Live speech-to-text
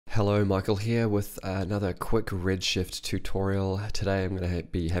Hello, Michael here with another quick Redshift tutorial. Today I'm going to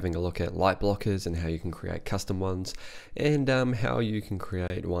be having a look at light blockers and how you can create custom ones, and how you can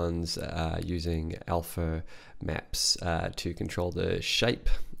create ones using alpha maps to control the shape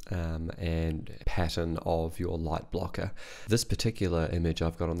and pattern of your light blocker. This particular image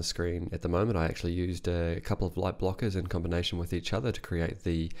I've got on the screen at the moment, I actually used a couple of light blockers in combination with each other to create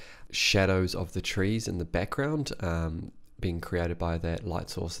the shadows of the trees in the background, being created by that light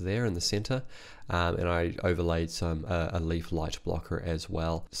source there in the center, and I overlaid some a leaf light blocker as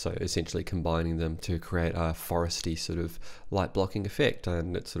well, so essentially combining them to create a foresty sort of light blocking effect,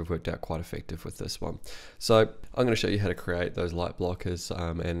 and it sort of worked out quite effective with this one. So I'm going to show you how to create those light blockers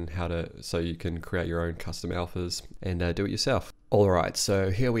and how to, so you can create your own custom alphas and do it yourself. Alright, so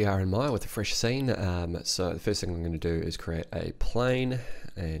here we are in Maya with a fresh scene. So the first thing I'm going to do is create a plane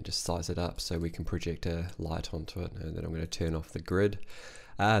and just size it up so we can project a light onto it, and then I'm going to turn off the grid.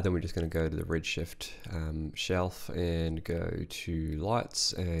 Then we're just going to go to the Redshift shelf and go to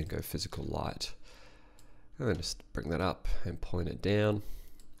lights and go physical light. And then just bring that up and point it down.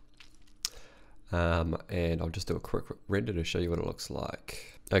 And I'll just do a quick render to show you what it looks like.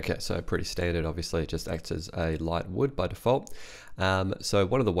 Okay, so pretty standard, obviously it just acts as a light wood by default. So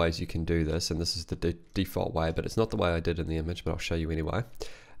one of the ways you can do this, and this is the default way, but it's not the way I did in the image, but I'll show you anyway,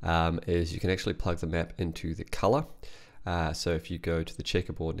 is you can actually plug the map into the color. So if you go to the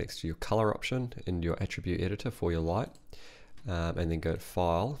checkerboard next to your color option in your attribute editor for your light, and then go to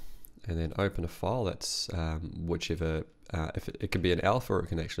file, and then open a file that's whichever, if it can be an alpha or it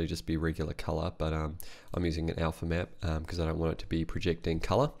can actually just be regular color, but I'm using an alpha map because I don't want it to be projecting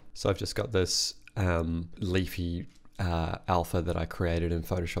color. So I've just got this leafy alpha that I created in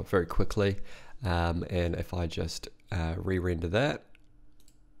Photoshop very quickly, and if I just re-render that,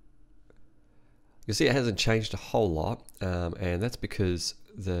 you see it hasn't changed a whole lot, and that's because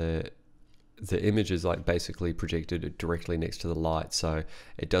the image is like basically projected directly next to the light, so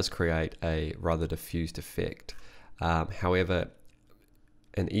it does create a rather diffused effect. However,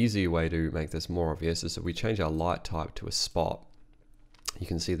 an easier way to make this more obvious is if we change our light type to a spot, you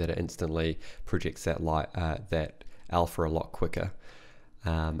can see that it instantly projects that light, that alpha a lot quicker.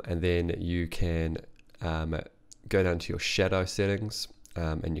 And then you can go down to your shadow settings,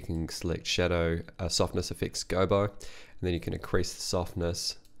 and you can select shadow softness effects Gobo, and then you can increase the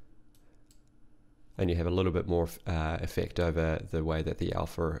softness, and you have a little bit more effect over the way that the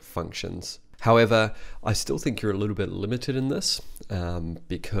alpha functions. However, I still think you're a little bit limited in this,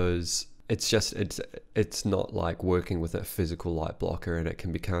 because it's not like working with a physical light blocker, and it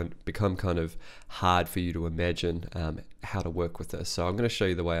can become kind of hard for you to imagine how to work with this. So I'm going to show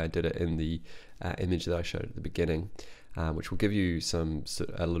you the way I did it in the image that I showed at the beginning, which will give you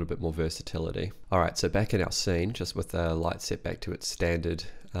a little bit more versatility. Alright, so back in our scene, just with the light set back to its standard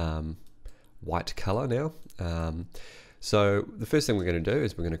white color now. So the first thing we're going to do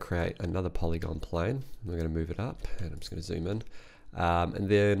is we're going to create another polygon plane. We're going to move it up, and I'm just going to zoom in, and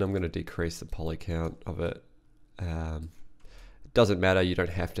then I'm going to decrease the poly count of it. It doesn't matter, you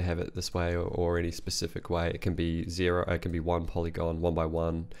don't have to have it this way or any specific way. It can be 0, it can be 1 polygon, 1 by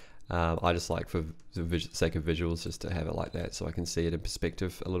 1. I just like, for the sake of visuals, just to have it like that so I can see it in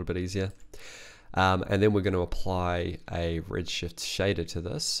perspective a little bit easier. And then we're going to apply a Redshift shader to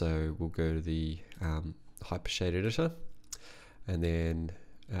this. So we'll go to the Hypershade editor, and then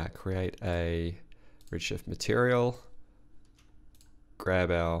create a Redshift material,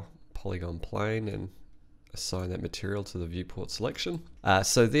 grab our polygon plane and assign that material to the viewport selection.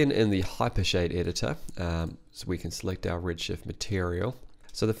 So then in the Hypershade editor, so we can select our Redshift material.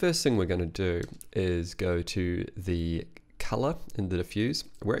 So the first thing we're going to do is go to the color in the diffuse.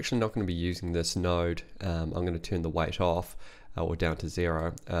 We're actually not going to be using this node. I'm going to turn the weight off or down to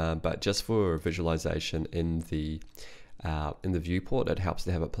 0, but just for visualization in the viewport, it helps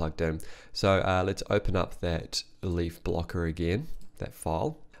to have it plugged in. So let's open up that leaf blocker again, that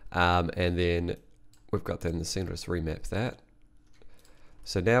file, and then we've got then the center. Let's remap that.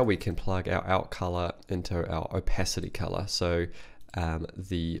 So now we can plug our out color into our opacity color. So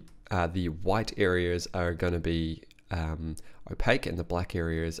the white areas are going to be opaque, and the black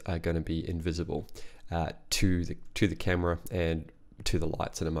areas are going to be invisible to the camera and to the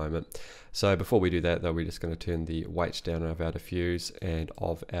lights in a moment. So before we do that though, we're just going to turn the weight down of our diffuse and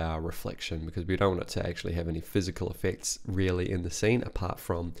of our reflection, because we don't want it to actually have any physical effects really in the scene apart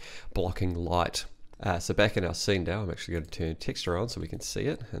from blocking light. So back in our scene now, I'm actually going to turn texture on so we can see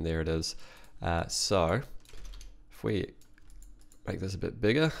it, and there it is. So if we make this a bit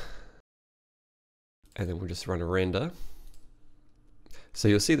bigger, and then we'll just run a render. So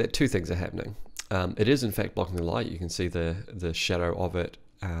you'll see that two things are happening. It is in fact blocking the light. You can see the shadow of it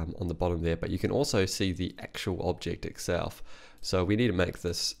on the bottom there, but you can also see the actual object itself. So we need to make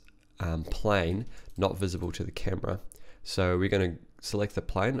this plane not visible to the camera. So we're going to select the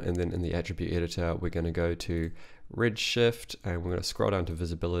plane, and then in the attribute editor we're going to go to Redshift, and we're going to scroll down to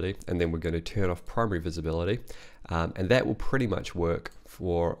visibility, and then we're going to turn off primary visibility, and that will pretty much work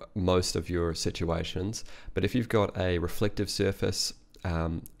for most of your situations. But if you've got a reflective surface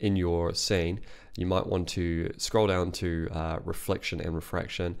in your scene, you might want to scroll down to reflection and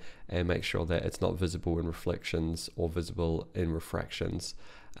refraction and make sure that it's not visible in reflections or visible in refractions.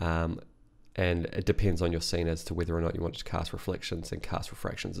 And it depends on your scene as to whether or not you want to cast reflections and cast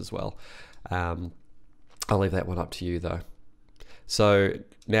refractions as well. I'll leave that one up to you though. So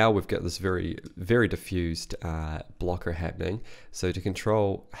now we've got this very, very diffused blocker happening. So to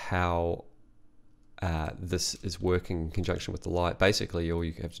control how this is working in conjunction with the light, basically all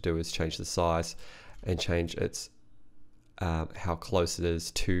you have to do is change the size and change its how close it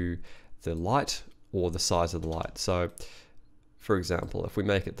is to the light or the size of the light. So for example, if we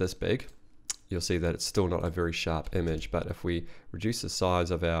make it this big, you'll see that it's still not a very sharp image, but if we reduce the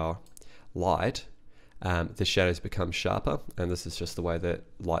size of our light, the shadows become sharper. And this is just the way that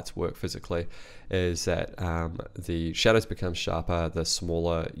lights work physically, is that the shadows become sharper the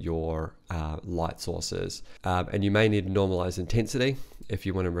smaller your light source is. And you may need to normalize intensity if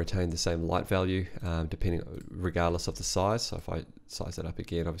you want to retain the same light value, regardless of the size. So if I size it up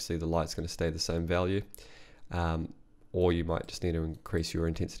again, obviously the light's going to stay the same value, or you might just need to increase your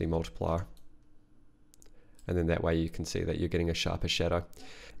intensity multiplier. And then that way you can see that you're getting a sharper shadow.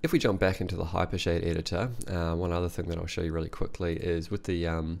 If we jump back into the Hypershade editor, one other thing that I'll show you really quickly is with the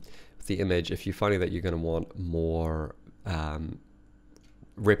image, if you're finding that you're going to want more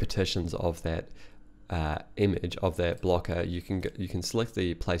repetitions of that image, of that blocker, you can select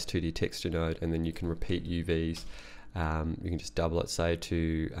the Place 2D Texture node, and then you can repeat UVs. You can just double it, say,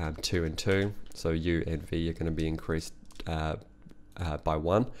 to 2 and 2. So U and V are going to be increased by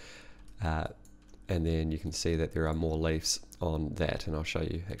 1. And then you can see that there are more leaves on that, and I'll show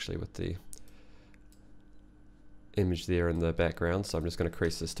you actually with the image there in the background. So I'm just going to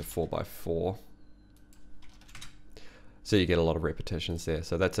increase this to 4x4. So you get a lot of repetitions there.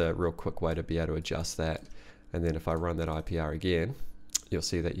 So that's a real quick way to be able to adjust that. And then if I run that IPR again, you'll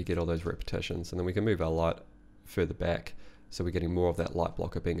see that you get all those repetitions. And then we can move our light further back, so we're getting more of that light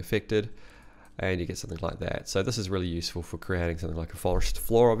blocker being affected, and you get something like that. So this is really useful for creating something like a forest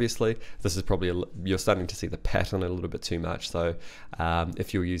floor. Obviously this is probably you're starting to see the pattern a little bit too much. So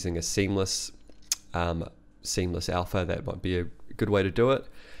if you're using a seamless alpha, that might be a good way to do it.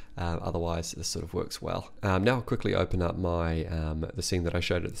 Otherwise this sort of works well. Now I'll quickly open up my the scene that I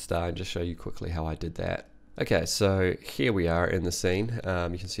showed at the start and just show you quickly how I did that. Okay, so here we are in the scene.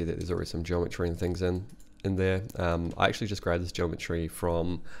 You can see that there's already some geometry and things in there. I actually just grabbed this geometry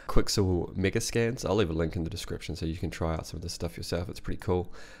from Quixel Megascans. I'll leave a link in the description so you can try out some of this stuff yourself. It's pretty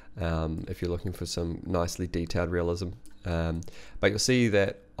cool if you're looking for some nicely detailed realism. But you'll see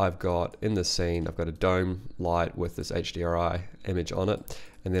that I've got in this scene, I've got a dome light with this HDRI image on it,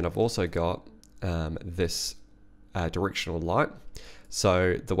 and then I've also got this directional light.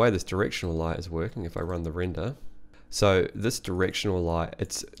 So the way this directional light is working, if I run the render, so this directional light,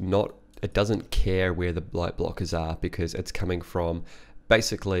 it doesn't care where the light blockers are, because it's coming from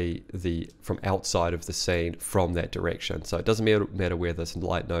basically from outside of the scene from that direction. So it doesn't matter where this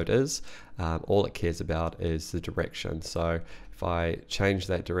light node is. All it cares about is the direction. So if I change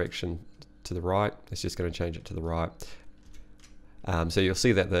that direction to the right, it's just going to change it to the right. So you'll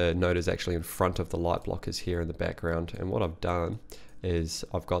see that the node is actually in front of the light blockers here in the background. And what I've done is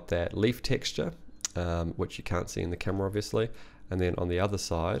I've got that leaf texture, which you can't see in the camera obviously. And then on the other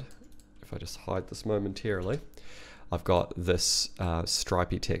side, if I just hide this momentarily, I've got this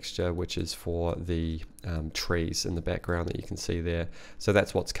stripy texture, which is for the trees in the background that you can see there. So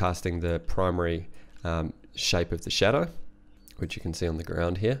that's what's casting the primary shape of the shadow, which you can see on the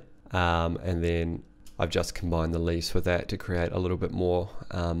ground here. And then I've just combined the leaves with that to create a little bit more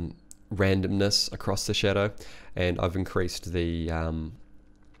randomness across the shadow. And I've increased the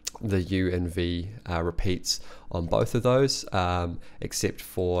U and V repeats on both of those, except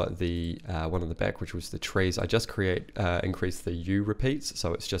for the one on the back, which was the trees. I just increased the U repeats,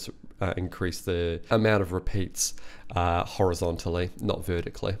 so it's just increased the amount of repeats horizontally, not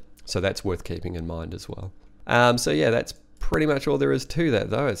vertically. So that's worth keeping in mind as well. So yeah, that's pretty much all there is to that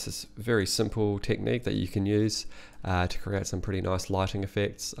though. It's this very simple technique that you can use to create some pretty nice lighting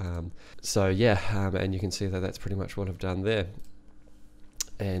effects. So yeah, and you can see that that's pretty much what I've done there.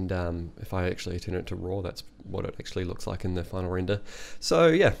 And if I actually turn it to raw, that's what it actually looks like in the final render. So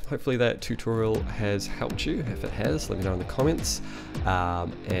yeah, hopefully that tutorial has helped you. If it has, let me know in the comments.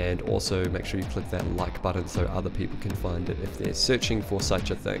 And also make sure you click that like button so other people can find it if they're searching for such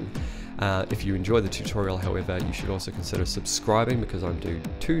a thing. If you enjoy the tutorial, however, you should also consider subscribing, because I'm doing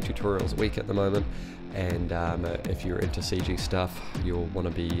 2 tutorials a week at the moment. And if you're into CG stuff, you'll want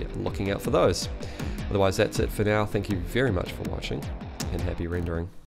to be looking out for those. Otherwise, that's it for now. Thank you very much for watching, and happy rendering.